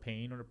for a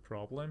pain or a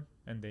problem,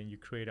 and then you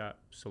create a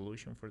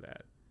solution for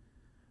that.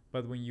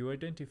 But when you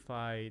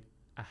identified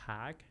a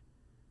hack,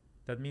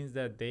 that means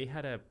that they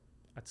had at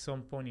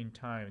some point in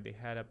time, they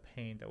had a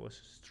pain that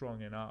was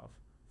strong enough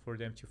for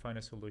them to find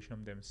a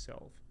solution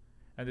themselves.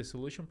 And the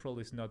solution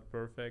probably is not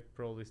perfect,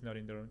 probably is not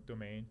in their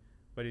domain,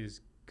 but it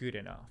is good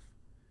enough.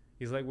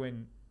 It's like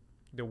when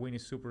the wind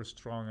is super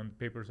strong and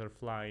papers are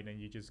flying and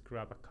you just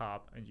grab a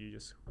cup and you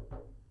just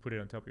put it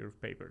on top of your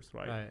papers,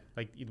 right?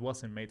 Like it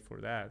wasn't made for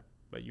that,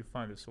 but you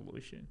find a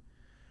solution.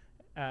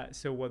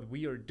 So what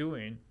we are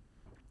doing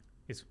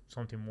is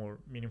something more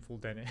meaningful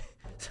than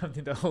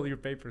something that hold your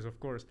papers, of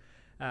course.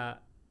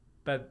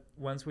 But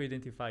once we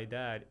identify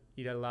that,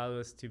 it allowed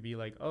us to be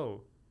like,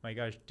 oh my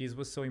gosh, this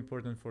was so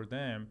important for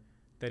them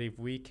that if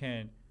we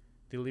can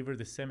deliver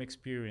the same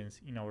experience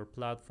in our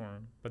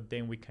platform, but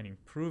then we can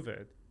improve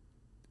it,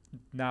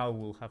 now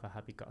we'll have a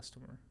happy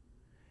customer.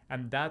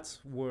 And that's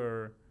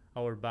where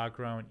our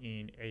background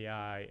in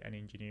AI and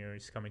engineering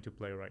is coming to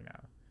play right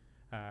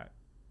now.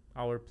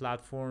 Our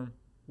platform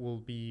will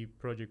be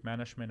project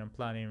management and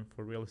planning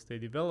for real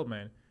estate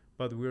development,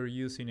 but we're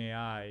using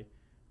AI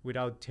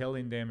without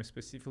telling them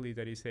specifically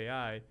that it's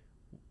AI.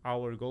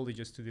 Our goal is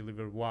just to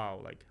deliver,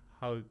 wow, like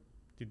how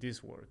did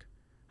this work?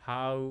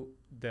 How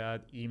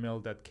that email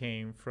that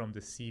came from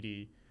the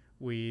city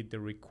with the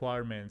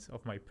requirements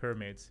of my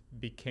permits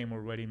became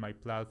already in my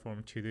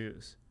platform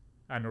to-dos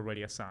and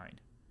already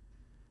assigned.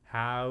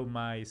 How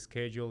my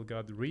schedule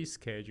got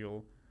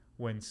rescheduled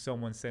when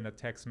someone sent a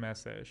text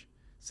message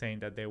saying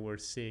that they were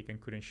sick and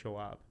couldn't show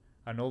up.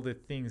 And all the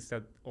things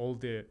that all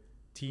the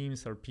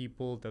teams or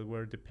people that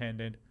were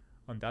dependent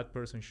on that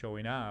person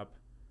showing up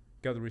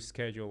got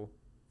rescheduled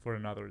for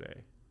another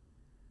day.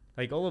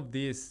 Like all of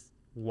these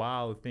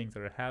wow things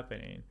that are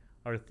happening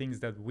are things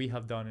that we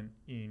have done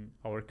in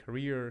our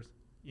careers,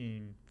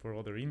 for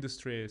other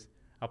industries,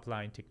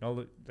 applying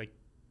technology, like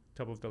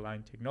top of the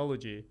line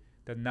technology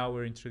that now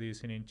we're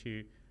introducing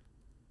into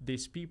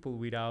these people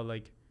without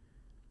like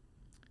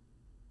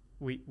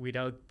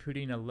without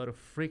putting a lot of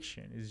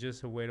friction. It's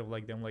just a way of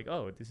like them like,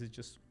 oh, this is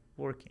just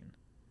working.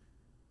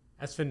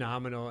 That's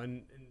phenomenal.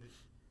 And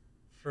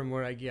from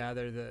where I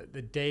gather,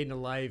 the day in the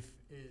life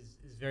is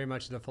very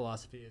much the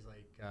philosophy is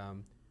like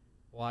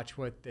watch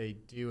what they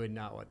do and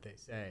not what they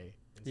say.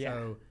 And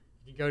so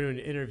you go to an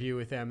interview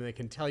with them and they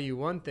can tell you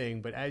one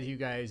thing, but as you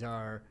guys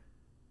are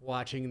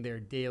watching their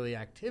daily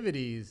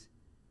activities,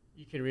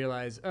 you can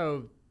realize,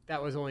 oh,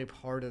 that was only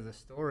part of the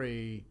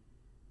story.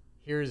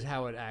 Here's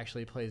how it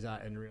actually plays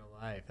out in real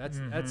life. That's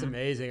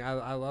amazing.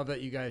 I love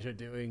that you guys are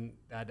doing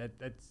that.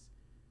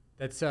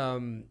 It's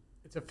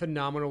a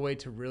phenomenal way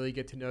to really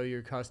get to know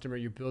your customer.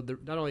 You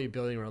not only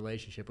building a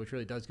relationship, which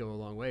really does go a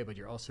long way, but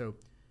you're also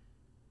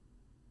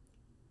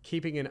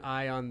keeping an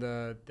eye on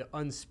the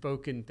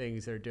unspoken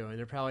things they're doing.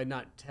 They're probably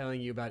not telling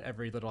you about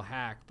every little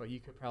hack, but you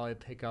could probably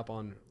pick up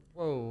on,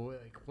 whoa,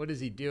 like what is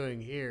he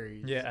doing here?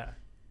 He's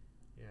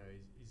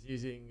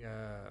using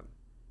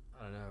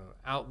I don't know,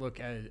 Outlook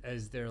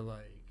as their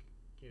like,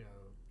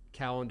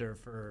 calendar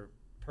for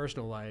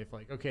personal life.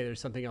 Like, okay,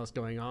 there's something else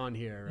going on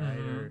here,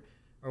 right?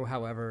 Or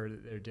however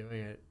they're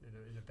doing it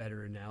in a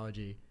better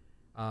analogy.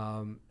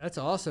 That's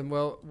awesome.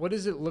 Well, what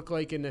does it look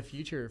like in the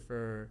future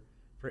for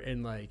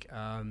inlike?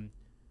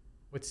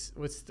 What's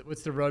the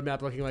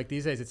roadmap looking like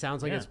these days? It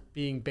sounds like it's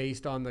being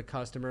based on the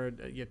customer,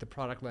 yet the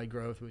product-led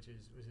growth, which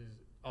is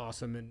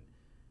awesome and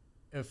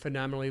a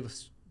phenomenally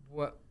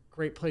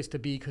great place to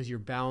be because you're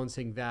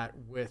balancing that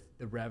with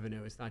the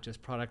revenue. It's not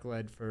just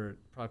product-led for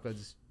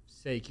product-led's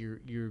sake.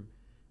 You're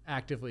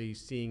actively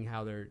seeing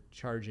how they're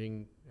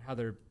charging, how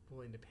they're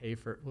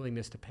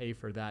willingness to pay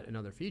for that and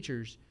other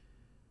features.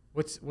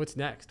 What's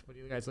next? What are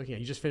you guys looking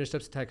at? You just finished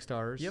up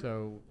Techstars,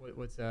 so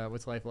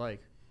what's life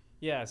like?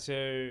 Yeah,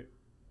 so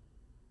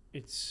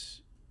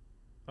it's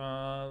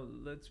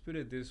let's put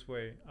it this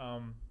way.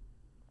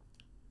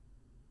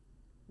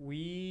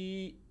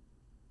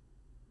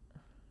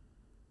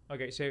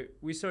 So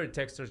we started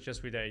Techstars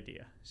just with the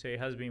idea. So it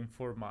has been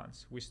 4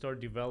 months. We start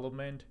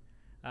development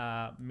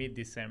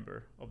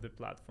mid-December of the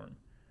platform.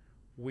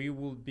 We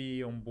will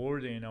be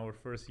onboarding our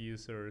first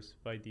users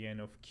by the end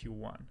of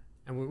Q1.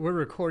 And we're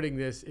recording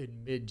this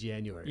in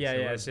mid-January.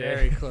 So we're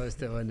very close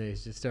to when they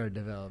just started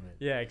development.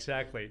 Yeah,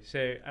 exactly.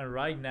 So, and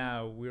right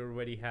now we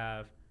already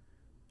have,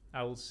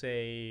 I will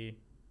say,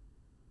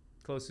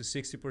 close to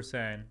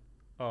 60%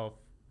 of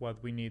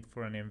what we need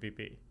for an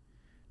MVP.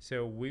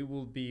 So we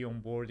will be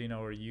onboarding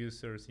our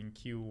users in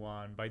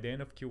Q1. By the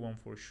end of Q1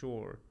 for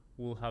sure,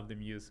 we'll have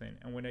them using.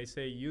 And when I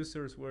say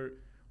users,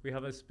 we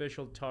have a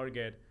special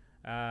target.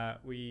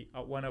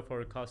 One of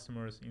our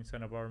customers in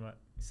Santa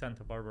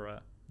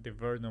Barbara, the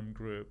Vernon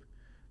Group,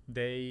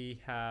 they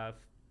have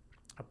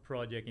a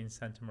project in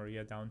Santa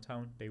Maria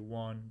downtown. They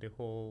won the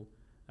whole,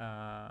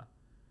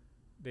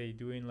 they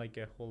doing like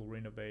a whole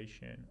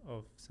renovation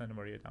of Santa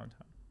Maria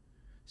downtown.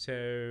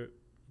 So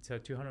it's a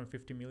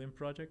 250 million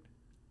project.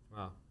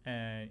 Wow.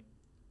 And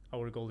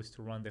our goal is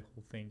to run the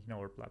whole thing in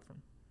our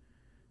platform.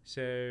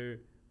 So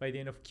by the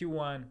end of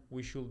Q1,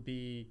 we should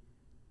be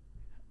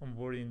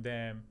onboarding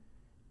them.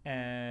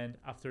 And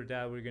after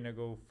that, we're going to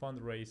go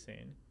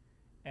fundraising.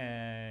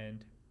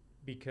 And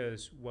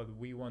because what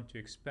we want to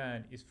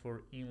expand is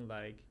for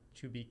inlike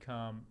to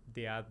become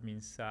the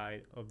admin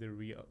side of the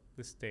real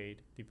estate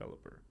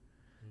developer.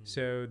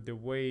 So the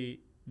way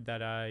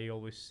that I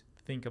always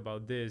think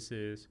about this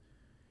is,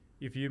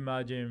 if you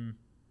imagine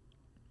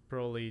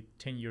probably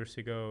 10 years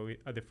ago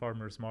at the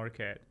farmer's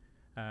market,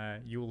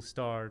 you will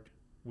start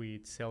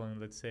with selling,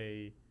 let's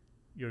say,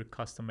 your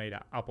custom made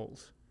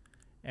apples,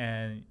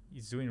 and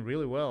it's doing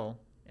really well,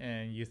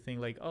 and you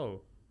think like,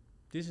 oh,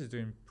 this is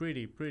doing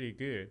pretty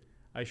good,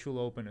 I should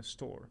open a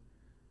store.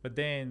 But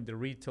then the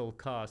retail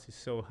cost is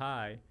so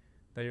high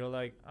that you're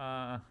like,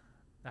 I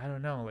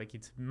don't know, like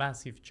it's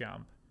massive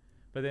jump.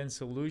 But then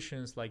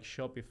solutions like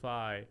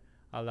Shopify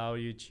allow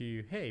you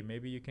to, hey,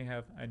 maybe you can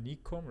have an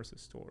e-commerce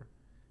store,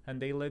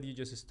 and they let you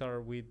just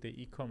start with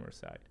the e-commerce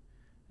side.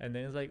 And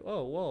then it's like,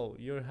 oh, whoa,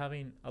 you're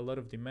having a lot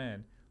of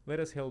demand. Let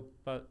us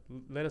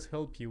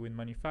help you with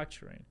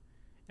manufacturing.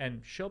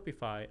 And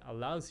Shopify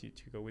allows you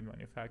to go with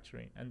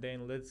manufacturing. And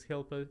then let's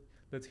help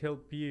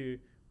you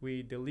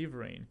with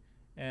delivering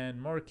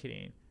and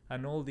marketing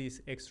and all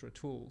these extra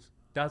tools.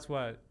 That's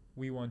what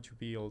we want to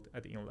build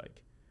at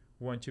inlike.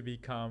 We want to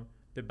become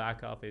the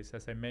back office,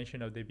 as I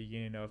mentioned at the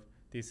beginning of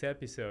this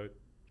episode.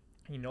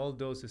 In all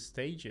those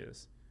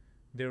stages,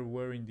 they're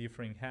wearing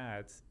different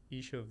hats.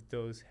 Each of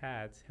those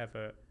hats have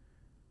a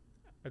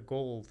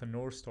goal, a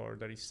North Star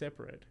that is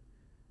separate.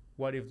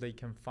 What if they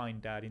can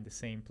find that in the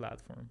same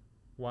platform?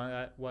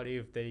 What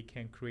if they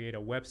can create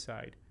a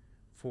website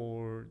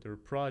for their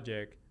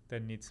project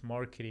that needs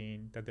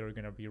marketing that they're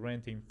going to be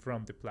renting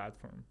from the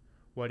platform?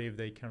 What if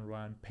they can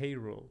run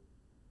payroll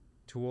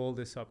to all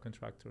the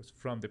subcontractors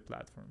from the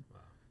platform? Wow.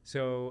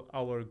 So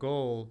our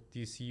goal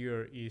this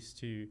year is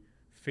to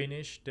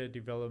finish the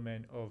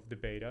development of the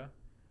beta,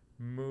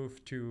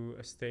 move to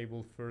a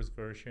stable first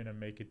version and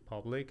make it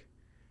public,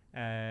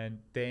 and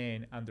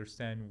then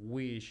understand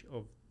which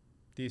of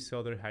these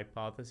other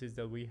hypotheses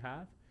that we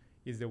have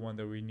is the one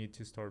that we need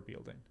to start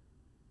building.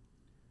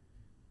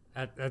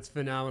 That's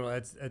phenomenal.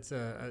 That's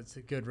a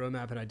good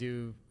roadmap, and I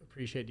do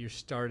appreciate you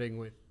starting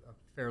with a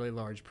fairly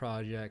large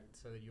project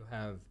so that you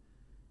have,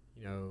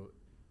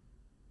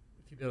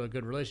 if you build a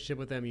good relationship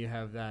with them, you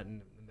have that,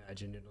 and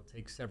imagine it'll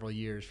take several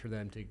years for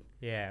them to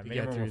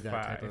get through that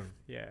 5. type of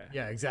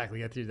exactly,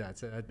 get through that.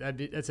 So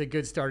that's a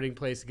good starting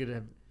place.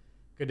 Good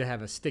to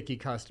have a sticky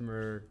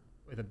customer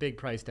with a big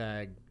price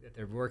tag that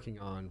they're working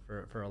on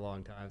for a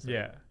long time.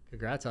 So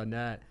congrats on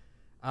that.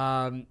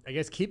 I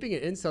guess keeping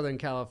it in Southern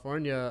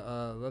California,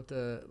 love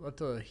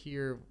to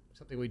hear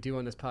something we do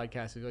on this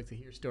podcast. We like to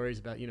hear stories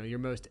about your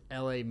most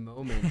LA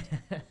moment.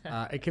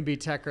 It can be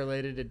tech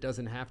related. It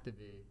doesn't have to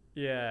be.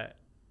 Yeah,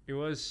 it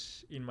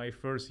was in my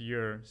first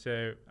year.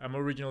 So I'm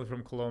originally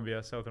from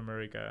Colombia, South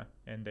America,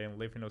 and then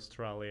live in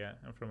Australia.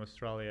 I'm from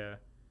Australia,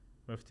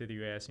 moved to the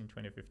US in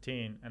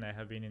 2015, and I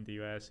have been in the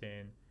US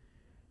in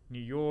New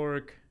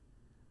York,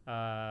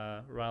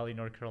 Raleigh,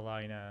 North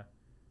Carolina.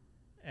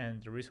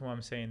 And the reason why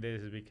I'm saying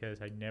this is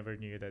because I never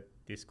knew that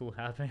this could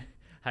happen.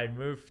 I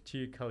moved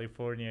to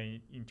California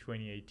in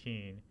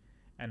 2018,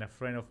 and a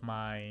friend of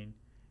mine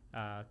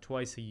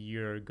twice a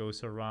year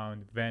goes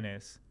around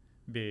Venice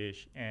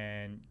Beach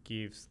and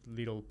gives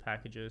little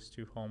packages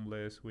to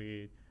homeless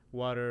with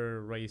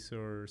water,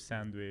 razor,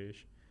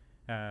 sandwich.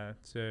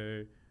 So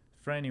a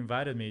friend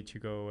invited me to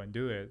go and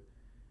do it.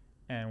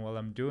 And while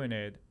I'm doing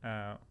it,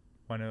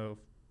 one of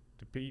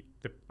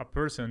a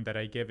person that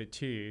I gave it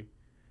to,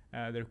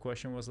 their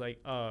question was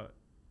like,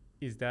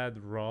 is that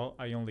raw?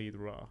 I only eat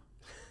raw.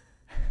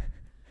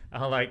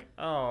 I'm like,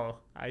 oh,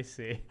 I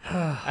see.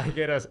 I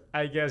guess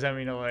I'm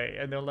in LA.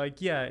 And they're like,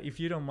 yeah,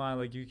 if you don't mind,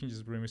 like, you can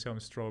just bring me some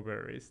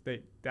strawberries.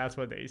 That's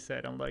what they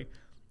said. I'm like,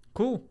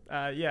 cool.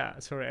 Yeah,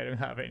 sorry, I don't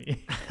have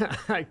any.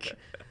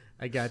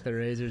 I got the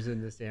razors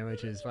and the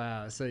sandwiches.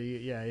 Wow. So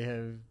you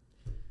have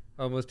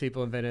almost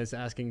people in Venice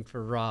asking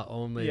for raw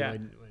only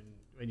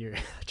when you're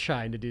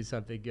trying to do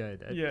something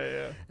good.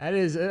 That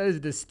is a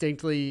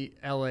distinctly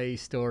LA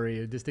story,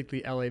 a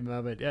distinctly LA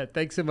moment. Yeah,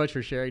 thanks so much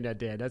for sharing that,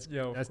 Dan. That's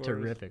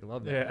terrific.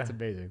 Love that. Yeah. That's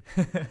amazing.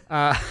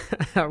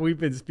 We've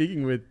been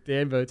speaking with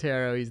Dan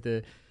Botero. He's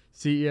the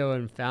CEO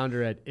and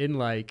founder at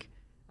inlike.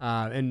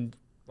 And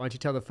why don't you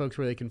tell the folks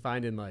where they can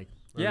find inlike?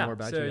 More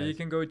about so you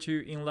can go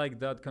to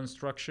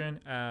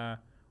inlike.construction.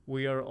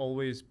 We are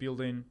always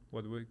building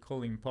what we're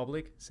calling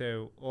public.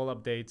 So all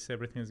updates,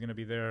 everything is going to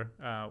be there.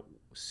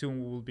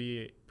 Soon we will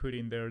be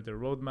putting there the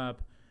roadmap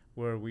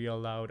where we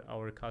allowed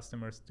our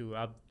customers to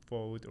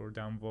upvote or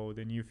downvote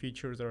the new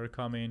features that are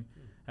coming.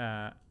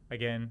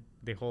 Again,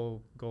 the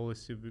whole goal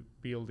is to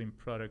build in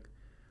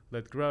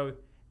product-led growth.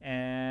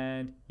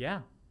 And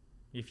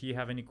if you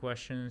have any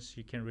questions,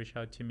 you can reach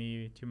out to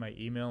me to my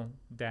email,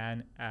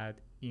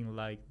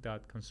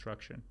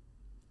 dan@inlike.construction.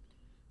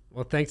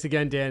 Well, thanks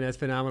again, Dan. That's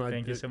phenomenal.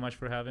 Thank you so much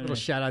for having me. Little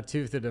shout out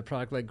too to the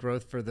product-led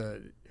growth for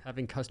the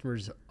having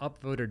customers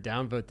upvote or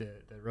downvote the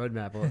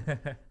roadmap.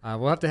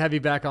 We'll have to have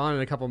you back on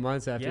in a couple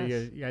months after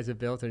you guys have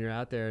built and you're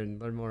out there and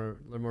learn more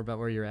about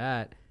where you're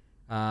at.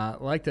 I'd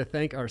like to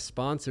thank our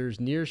sponsors,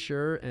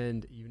 Nearsure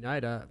and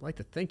Unida. I'd like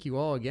to thank you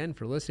all again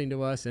for listening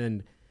to us.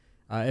 And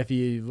if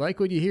you like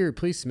what you hear,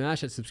 please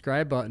smash that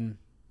subscribe button.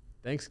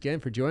 Thanks again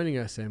for joining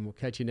us, and we'll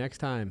catch you next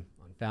time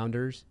on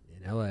Founders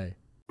in LA.